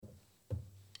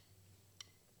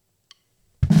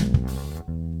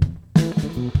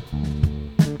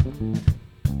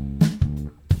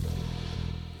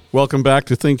Welcome back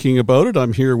to Thinking About It.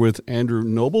 I'm here with Andrew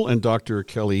Noble and Dr.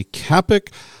 Kelly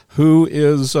Kapic, who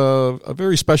is a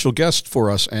very special guest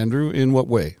for us. Andrew, in what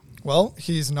way? Well,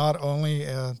 he's not only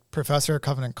a professor at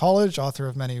Covenant College, author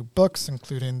of many books,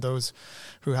 including those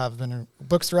who have been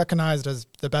books recognized as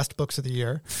the best books of the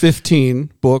year.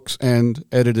 15 books and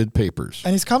edited papers.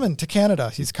 And he's coming to Canada.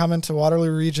 He's coming to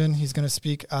Waterloo Region. He's going to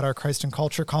speak at our Christ and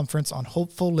Culture Conference on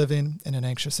hopeful living in an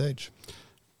anxious age.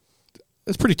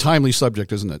 It's a pretty timely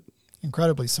subject, isn't it?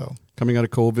 Incredibly so. Coming out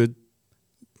of COVID.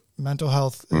 Mental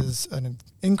health is an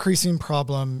increasing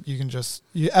problem.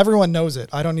 Everyone knows it.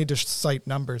 I don't need to cite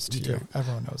numbers to you.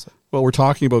 Everyone knows it. Well, we're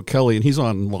talking about Kelly, and he's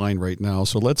online right now.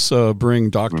 So let's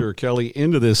bring Dr. Kelly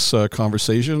into this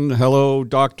conversation. Hello,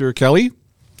 Dr. Kelly.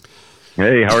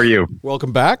 Hey, how are you?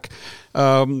 Welcome back.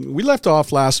 We left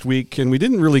off last week, and we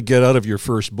didn't really get out of your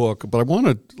first book, but I want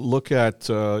to look at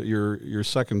your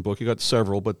second book. You got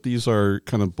several, but these are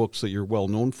kind of books that you're well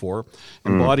known for.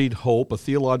 Embodied Hope, a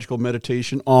theological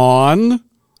meditation on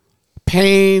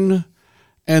pain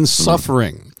and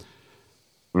suffering.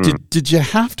 Did you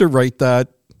have to write that?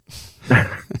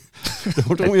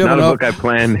 Don't we have not a book I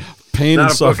planned. Pain not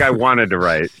and a suffering. book I wanted to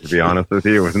write, to be honest with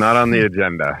you. It was not on the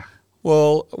agenda.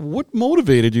 Well, what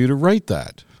motivated you to write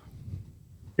that?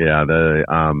 Yeah, the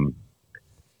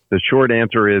short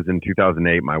answer is in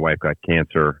 2008, my wife got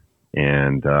cancer,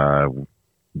 and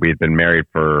we had been married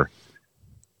for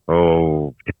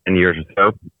 10 years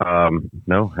or so.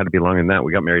 No, had to be longer than that.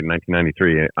 We got married in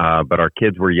 1993, but our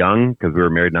kids were young because we were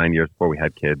married 9 years before we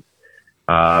had kids.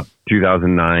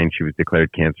 2009, she was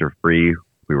declared cancer-free.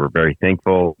 We were very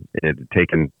thankful. It had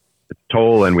taken its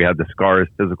toll, and we had the scars,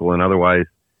 physical and otherwise.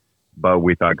 But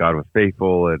we thought God was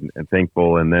faithful and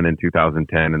thankful. And then in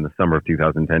 2010, in the summer of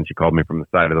 2010, she called me from the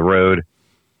side of the road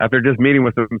after just meeting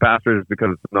with some pastors because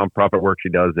of the nonprofit work she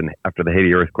does. And after the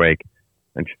Haiti earthquake,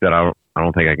 and she said, I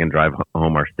don't think I can drive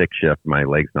home our stick shift. My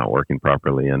leg's not working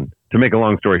properly. And to make a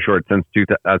long story short, since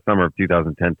summer of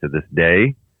 2010 to this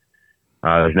day,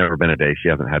 there's never been a day she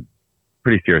hasn't had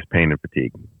pretty serious pain and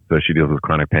fatigue. So she deals with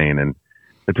chronic pain. And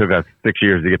it took us 6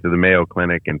 years to get to the Mayo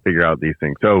Clinic and figure out these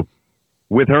things. So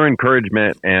with her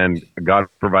encouragement, and God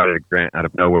provided a grant out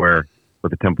of nowhere with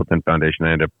the Templeton Foundation,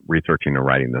 I ended up researching and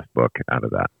writing this book out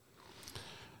of that.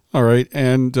 All right.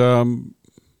 And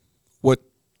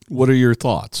what are your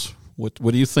thoughts? What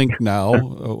do you think now?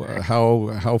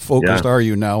 How focused are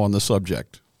you now on the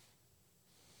subject?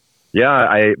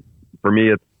 Yeah, for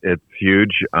me, it's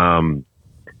huge. Part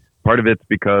of it's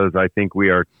because I think we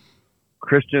are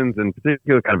Christians, and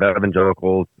particularly kind of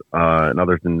evangelicals and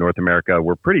others in North America,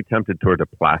 we're pretty tempted toward a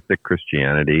plastic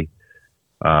Christianity.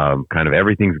 Kind of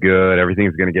everything's good,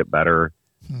 everything's going to get better.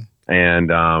 And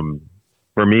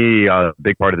for me, a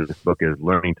big part of this book is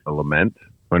learning to lament,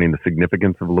 learning the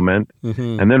significance of lament.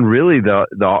 And then really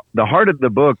the heart of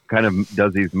the book kind of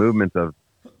does these movements of,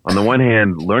 on the one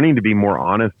hand, learning to be more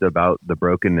honest about the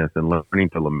brokenness and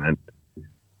learning to lament.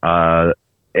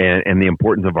 And the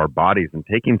importance of our bodies and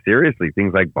taking seriously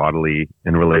things like bodily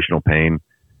and relational pain.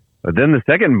 But then the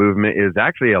second movement is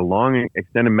actually a long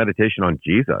extended meditation on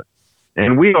Jesus.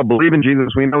 And we all believe in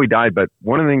Jesus. We know he died. But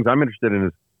one of the things I'm interested in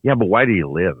is, but why did he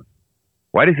live?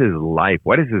 Why does his life,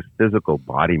 why does his physical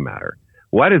body matter?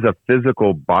 Why does a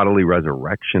physical bodily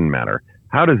resurrection matter?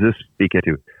 How does this speak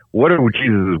into, what are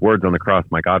Jesus' words on the cross?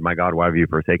 My God, why have you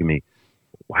forsaken me?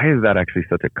 Why is that actually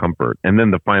such a comfort? And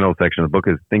then the final section of the book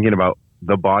is thinking about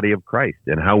the body of Christ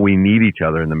and how we need each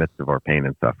other in the midst of our pain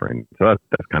and suffering. So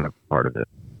that's kind of part of it.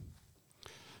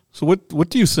 So what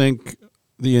do you think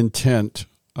the intent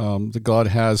that God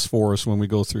has for us when we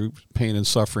go through pain and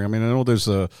suffering? I mean, I know there's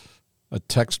a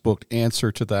textbook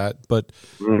answer to that, but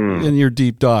in your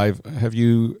deep dive, have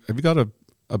you got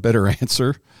a better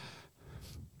answer?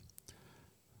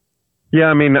 Yeah,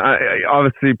 I mean,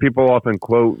 obviously people often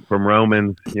quote from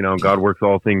Romans, God works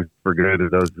all things for good to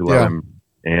those who love him.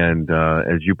 And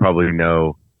as you probably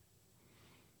know,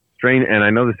 and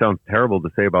I know this sounds terrible to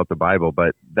say about the Bible,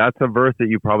 but that's a verse that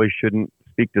you probably shouldn't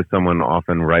speak to someone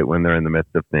often right when they're in the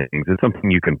midst of things. It's something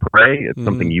you can pray. It's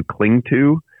something you cling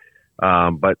to.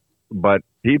 But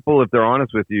people, if they're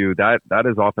honest with you, that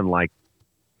is often like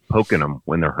poking them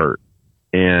when they're hurt.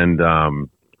 And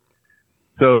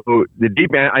so the deep,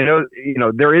 I know,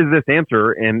 there is this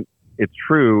answer, and it's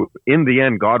true. In the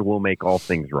end, God will make all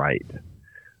things right.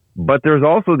 But there's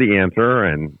also the answer,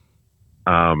 and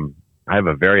I have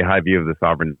a very high view of the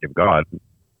sovereignty of God.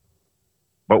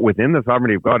 But within the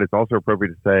sovereignty of God, it's also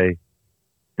appropriate to say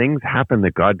things happen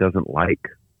that God doesn't like.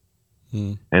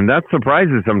 And that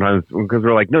surprises sometimes because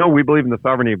we're like, no, we believe in the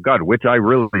sovereignty of God, which I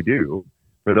really do.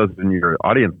 for those in your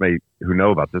audience who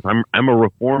know about this, I'm a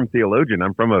Reformed theologian.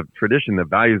 I'm from a tradition that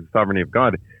values the sovereignty of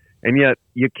God. And yet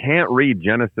you can't read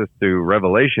Genesis to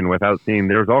Revelation without seeing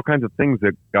there's all kinds of things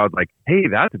that God's like, hey,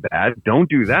 that's bad. Don't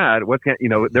do that.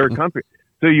 There are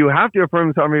So you have to affirm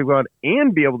the sovereignty of God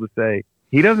and be able to say,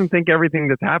 he doesn't think everything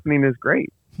that's happening is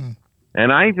great.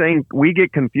 And I think we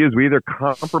get confused. We either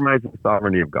compromise the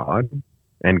sovereignty of God,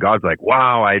 and God's like,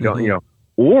 wow, I don't,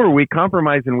 or we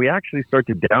compromise and we actually start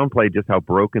to downplay just how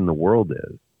broken the world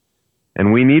is.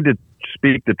 And we need to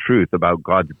speak the truth about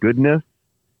God's goodness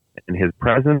and his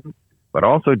presence, but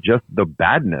also just the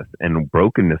badness and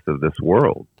brokenness of this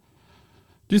world.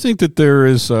 Do you think that there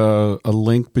is a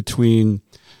link between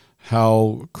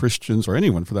how Christians, or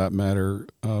anyone for that matter,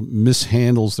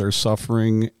 mishandles their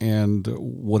suffering and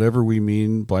whatever we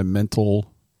mean by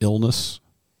mental illness?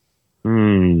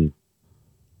 Does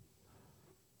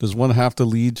one have to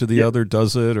lead to the other?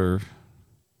 Does it? Or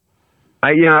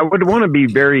I would want to be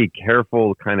very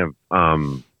careful kind of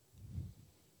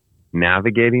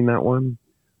navigating that one.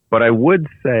 But I would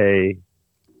say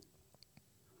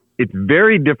it's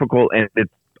very difficult, and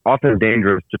it's often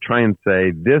dangerous to try and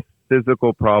say this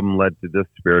physical problem led to this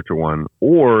spiritual one,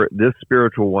 or this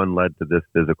spiritual one led to this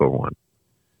physical one.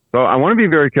 So I want to be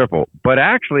very careful. But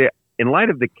actually, in light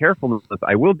of the carefulness,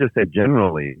 I will just say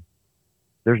generally,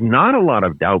 there's not a lot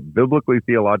of doubt biblically,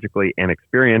 theologically, and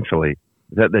experientially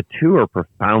that the two are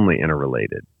profoundly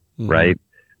interrelated, right?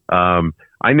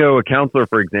 I know a counselor,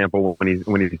 for example,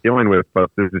 when he's dealing with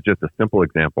folks, this is just a simple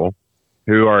example,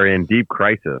 who are in deep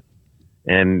crisis,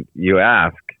 and you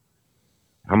ask,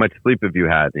 how much sleep have you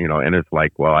had? And it's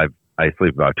like, well, I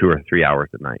sleep about 2 or 3 hours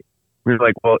at night. We're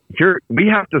like, well, we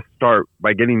have to start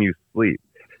by getting you sleep.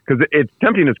 Because it's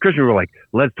tempting as Christians, we're like,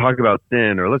 let's talk about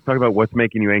sin, or let's talk about what's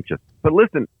making you anxious. But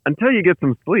listen, until you get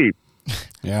some sleep,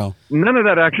 none of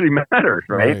that actually matters,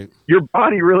 right? Your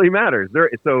body really matters.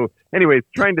 So anyways,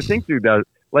 trying to think through that,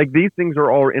 like these things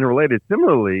are all interrelated.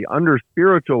 Similarly, under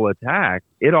spiritual attack,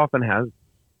 it often has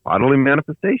bodily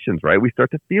manifestations, right? We start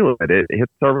to feel it. It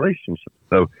hits our relationships.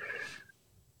 So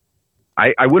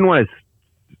I wouldn't want to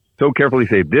so carefully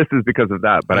say this is because of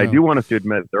that, but I do want us to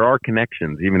admit there are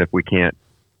connections, even if we can't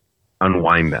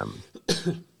unwind them.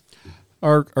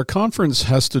 Our conference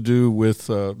has to do with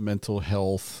mental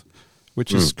health,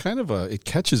 which is kind of it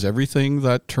catches everything,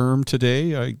 that term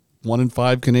today. 1 in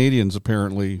 5 Canadians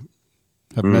apparently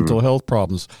have mental health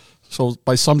problems. So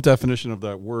by some definition of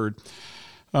that word,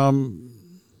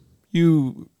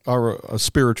 you are a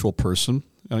spiritual person.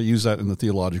 I use that in the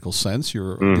theological sense.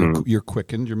 You're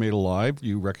quickened, you're made alive.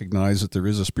 You recognize that there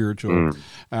is a spiritual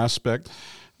aspect.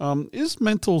 Is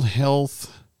mental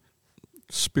health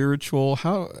spiritual?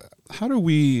 How do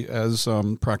we as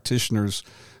practitioners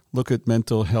look at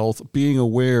mental health, being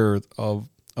aware of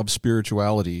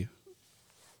spirituality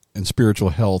and spiritual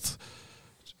health?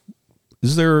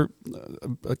 Is there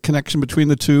a connection between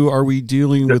the two? Are we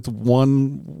dealing with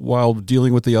one while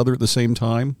dealing with the other at the same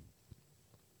time?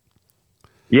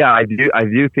 Yeah, I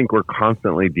do think we're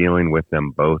constantly dealing with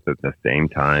them both at the same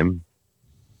time.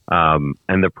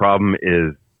 And the problem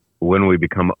is when we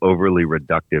become overly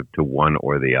reductive to one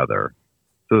or the other.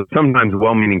 So sometimes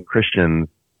well-meaning Christians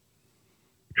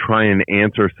try and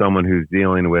answer someone who's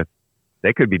dealing with,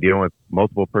 they could be dealing with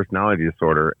multiple personality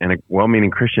disorder, and a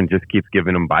well-meaning Christian just keeps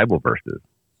giving them Bible verses.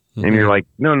 And you're like,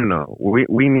 no.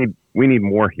 We need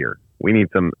more here. We need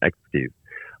some expertise.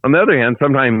 On the other hand,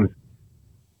 sometimes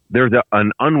there's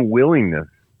an unwillingness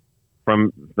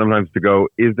sometimes to go,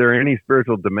 is there any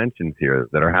spiritual dimensions here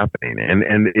that are happening?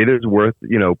 And it is worth,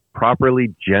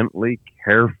 properly, gently,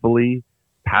 carefully,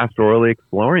 pastorally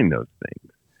exploring those things.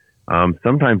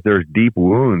 Sometimes there's deep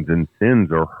wounds and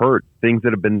sins or hurt, things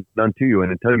that have been done to you.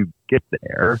 And until you get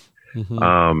there,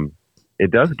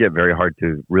 it does get very hard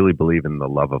to really believe in the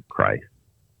love of Christ.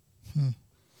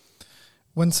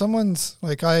 When someone's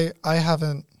like,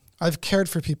 I've cared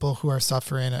for people who are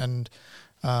suffering, and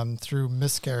through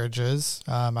miscarriages,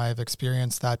 I've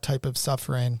experienced that type of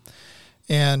suffering,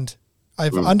 and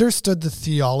I've understood the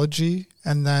theology.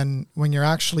 And then when you're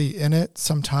actually in it,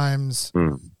 sometimes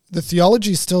the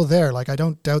theology is still there. Like, I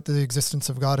don't doubt the existence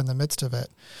of God in the midst of it,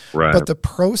 but the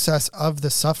process of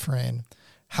the suffering,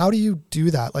 how do you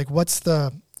do that? Like, what's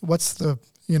the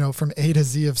from A to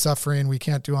Z of suffering we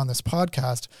can't do on this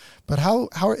podcast, but how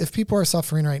if people are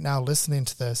suffering right now listening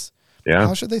to this,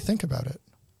 how should they think about it?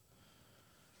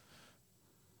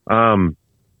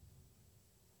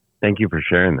 Thank you for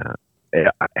sharing that.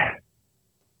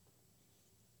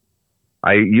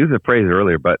 I used a phrase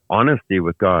earlier, but honesty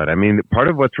with God. I mean, part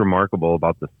of what's remarkable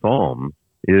about the Psalms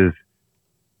is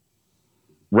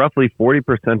roughly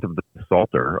 40% of the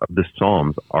Psalter, of the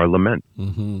Psalms, are laments.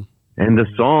 Mm-hmm. And the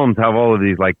Psalms have all of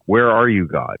these, like, where are you,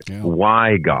 God? Yeah.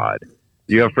 Why, God?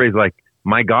 You have phrases like,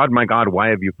 my God, why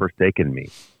have you forsaken me?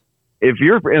 If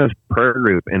you're in a prayer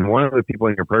group and one of the people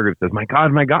in your prayer group says, my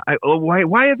God,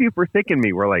 why have you forsaken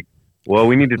me? We're like, well,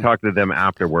 we need to talk to them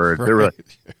afterwards. Right.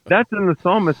 Like, that's in the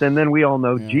psalmist. And then we all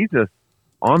know Jesus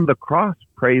on the cross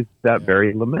praised that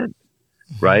very lament,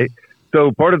 right?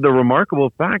 So part of the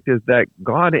remarkable fact is that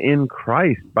God in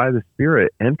Christ by the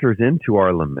Spirit enters into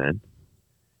our lament.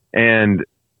 And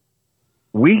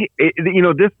this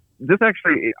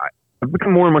actually, I've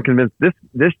become more and more convinced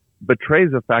this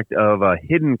betrays the fact of a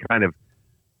hidden kind of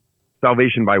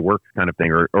salvation by works kind of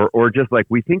thing, or just like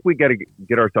we think we got to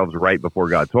get ourselves right before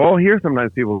God. So I'll hear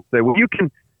sometimes people say, well, you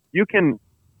can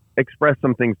express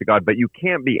some things to God, but you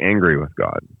can't be angry with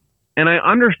God. And I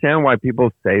understand why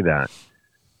people say that.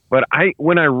 But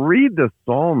when I read the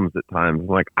Psalms at times,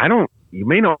 like, you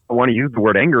may not want to use the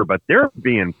word anger, but they're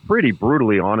being pretty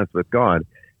brutally honest with God.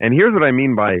 And here's what I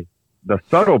mean by the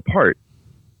subtle part.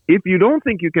 If you don't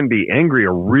think you can be angry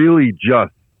or really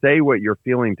just say what you're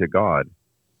feeling to God,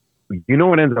 you know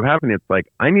what ends up happening? It's like,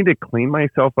 I need to clean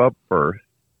myself up first.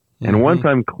 And once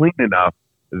I'm clean enough,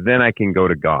 then I can go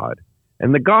to God.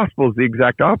 And the gospel is the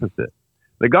exact opposite.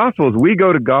 The gospel is we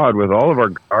go to God with all of our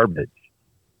garbage.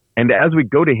 And as we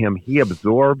go to him, he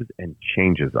absorbs and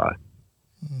changes us,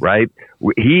 right?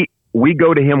 We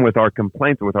go to him with our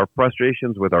complaints, with our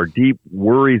frustrations, with our deep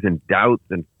worries and doubts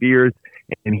and fears.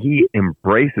 And he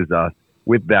embraces us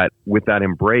with that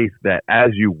embrace that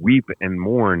as you weep and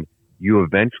mourn, you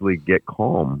eventually get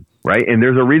calm, right? And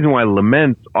there's a reason why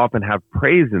laments often have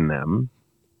praise in them.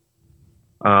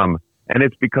 And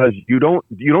it's because you don't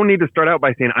need to start out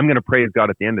by saying, I'm going to praise God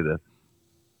at the end of this.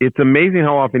 It's amazing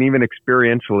how often, even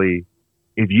experientially,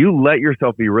 if you let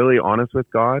yourself be really honest with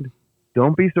God,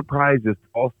 don't be surprised if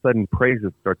all of a sudden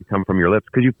praises start to come from your lips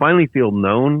because you finally feel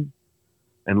known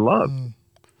and loved.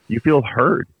 You feel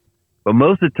heard. But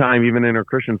most of the time, even in our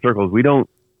Christian circles,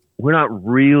 we're not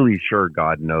really sure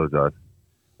God knows us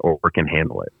or can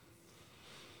handle it.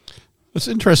 It's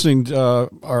interesting.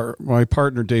 My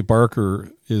partner, Dave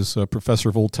Barker, is a professor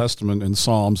of Old Testament and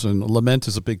Psalms, and lament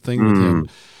is a big thing with him.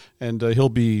 And he'll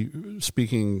be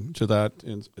speaking to that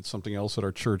in something else at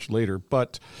our church later.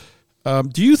 But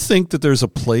do you think that there's a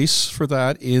place for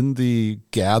that in the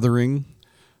gathering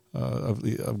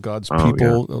of God's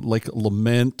people, like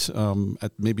lament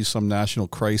at maybe some national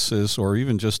crisis, or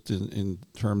even just in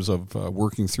terms of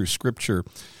working through Scripture?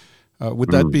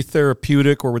 Would that be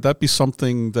therapeutic, or would that be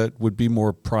something that would be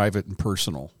more private and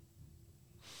personal?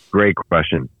 Great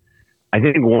question. I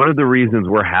think one of the reasons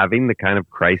we're having the kind of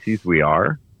crises we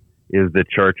are is the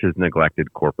church has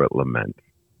neglected corporate lament.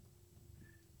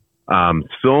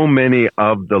 So many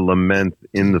of the laments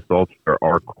in the Psalter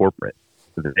are corporate.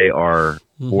 They are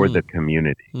for the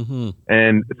community.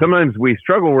 And sometimes we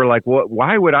struggle. We're like, well,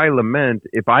 why would I lament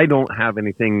if I don't have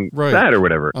anything sad or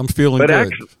whatever? I'm feeling good.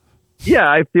 Actually,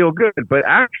 I feel good. But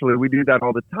actually, we do that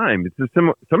all the time. It's just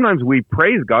sometimes we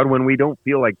praise God when we don't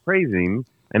feel like praising.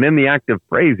 And in the act of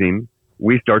praising,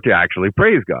 we start to actually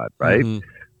praise God, right?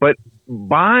 But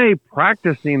by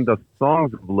practicing the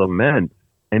songs of lament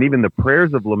and even the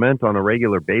prayers of lament on a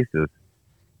regular basis,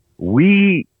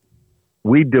 we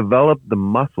develop the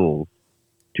muscles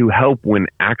to help when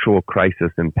actual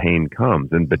crisis and pain comes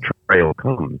and betrayal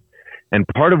comes. And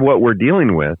part of what we're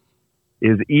dealing with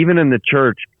is even in the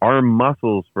church, our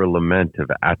muscles for lament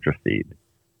have atrophied.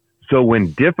 So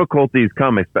when difficulties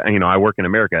come, I work in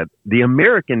America, the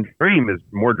American dream is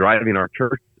more driving our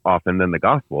church often than the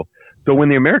gospel. So when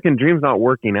the American dream's not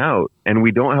working out and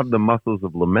we don't have the muscles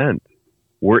of lament,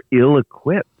 we're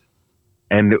ill-equipped.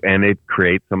 And it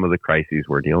creates some of the crises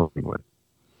we're dealing with.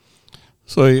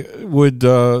 So would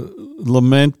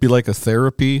lament be like a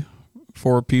therapy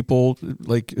for people?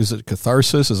 Like, is it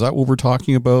catharsis? Is that what we're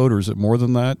talking about, or is it more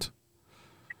than that?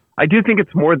 I do think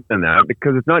it's more than that,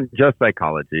 because it's not just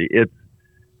psychology.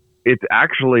 It's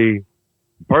actually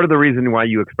part of the reason why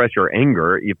you express your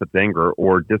anger, if it's anger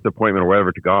or disappointment or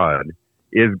whatever, to God,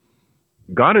 is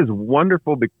God is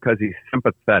wonderful because he's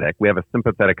sympathetic. We have a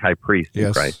sympathetic high priest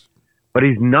in Christ. But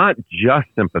he's not just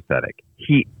sympathetic.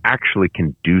 He actually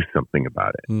can do something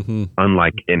about it,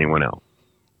 unlike anyone else.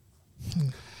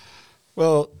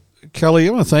 Well, Kelly, I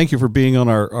want to thank you for being on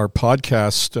our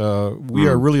podcast. We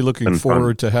are really looking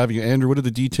forward to having you. Andrew, what are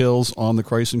the details on the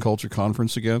Christ and Culture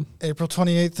Conference again? April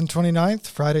 28th and 29th,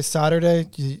 Friday, Saturday.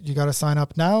 You got to sign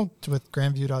up now with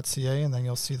grandview.ca, and then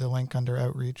you'll see the link under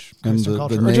Outreach, Christ and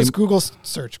Culture. Or just Google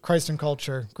search Christ and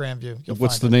Culture, Grandview.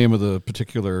 What's the name of the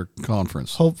particular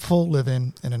conference? Hopeful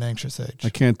Living in an Anxious Age. I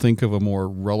can't think of a more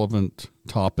relevant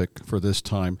topic for this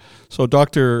time. So,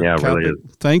 Dr. It really Kapic,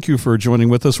 is. thank you for joining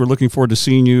with us. We're looking forward to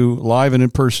seeing you live and in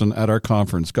person at our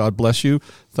conference. God bless you.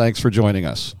 Thanks for joining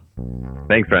us.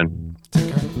 Thanks, friend.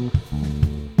 Take care.